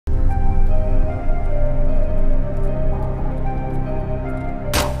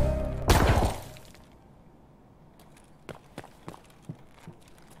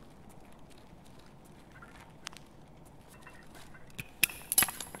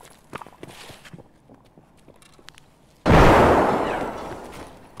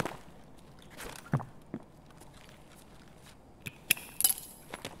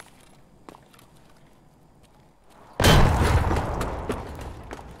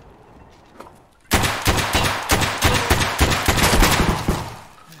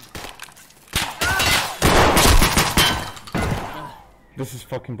This is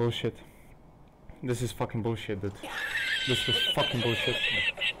fucking bullshit. This is fucking bullshit, dude. This is fucking bullshit.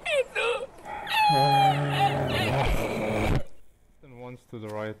 And one's to the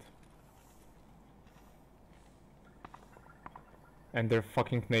right. And they're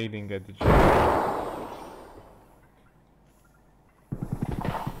fucking nading at each other.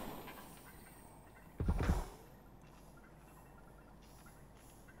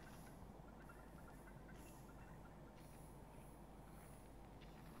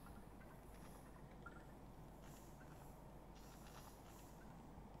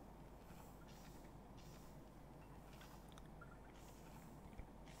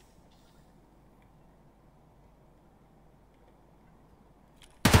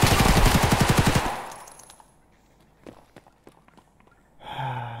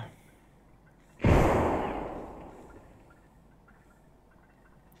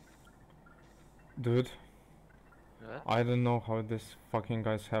 Dude, What? I don't know how these fucking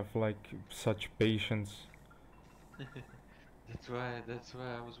guys have like such patience. That's why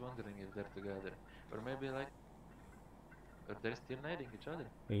I was wondering if they're together. Or maybe like or they're still nading each other.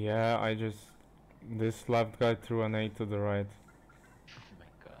 Yeah, this left guy threw an A to the right. Oh my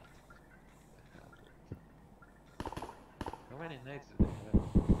god. The hell, dude. How many nades do they have?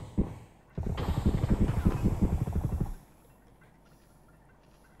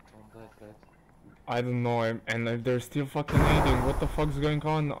 Don't die, Fred. I don't know, and they're still fucking nading. What the fuck's going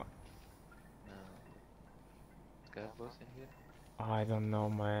on? No. Scav boss in here? I don't know,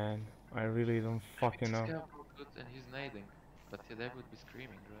 man. I really don't fucking know. Scav boss good and he's nading. But yeah, they would be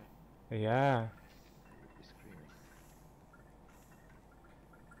screaming, right? Yeah. They would be screaming.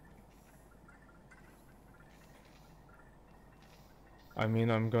 I mean,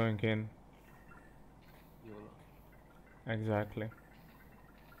 I'm going in. YOLO. Exactly.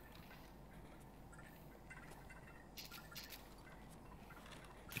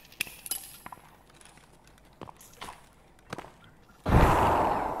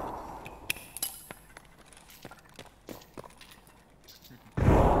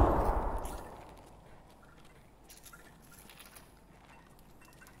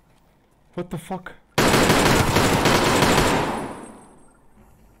 What the fuck?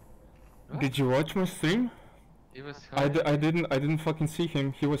 What? Did you watch my stream? He was I hiding. didn't fucking see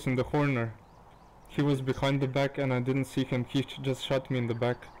him. He was in the corner. He was behind the back and I didn't see him. He just shot me in the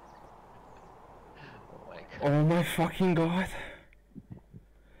back. Oh my god. Oh my fucking god.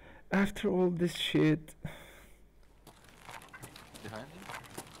 After all this shit. Behind him?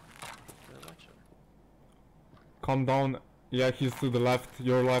 Yeah, watch him. Calm down. Yeah, he's to the left.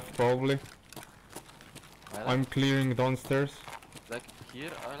 Your left, probably. My left? I'm clearing downstairs. Like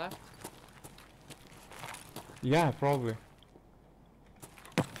here, our left? Yeah, probably.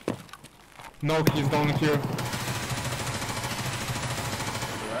 No, he's down here.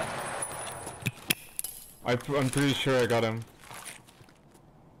 Where? I'm pretty sure I got him.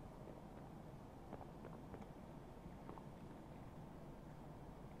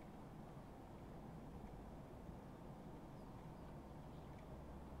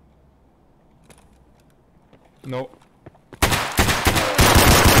 No.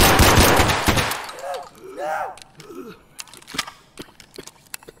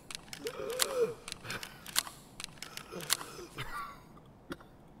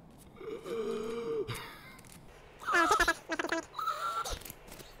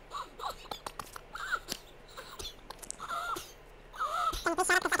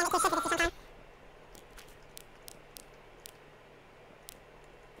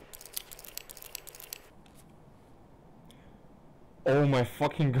 Oh my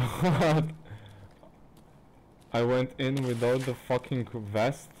fucking god. I went in without the fucking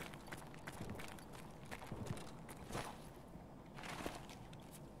vest.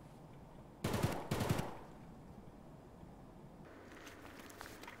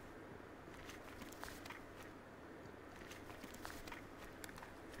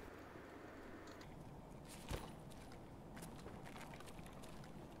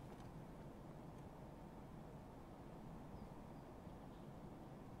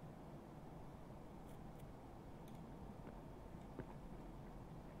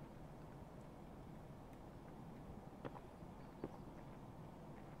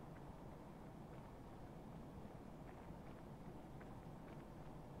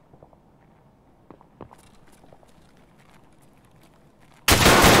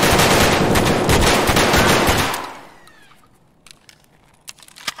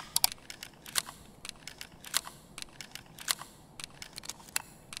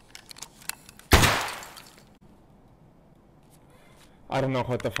 I don't know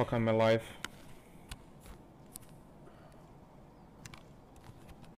how the fuck I'm alive.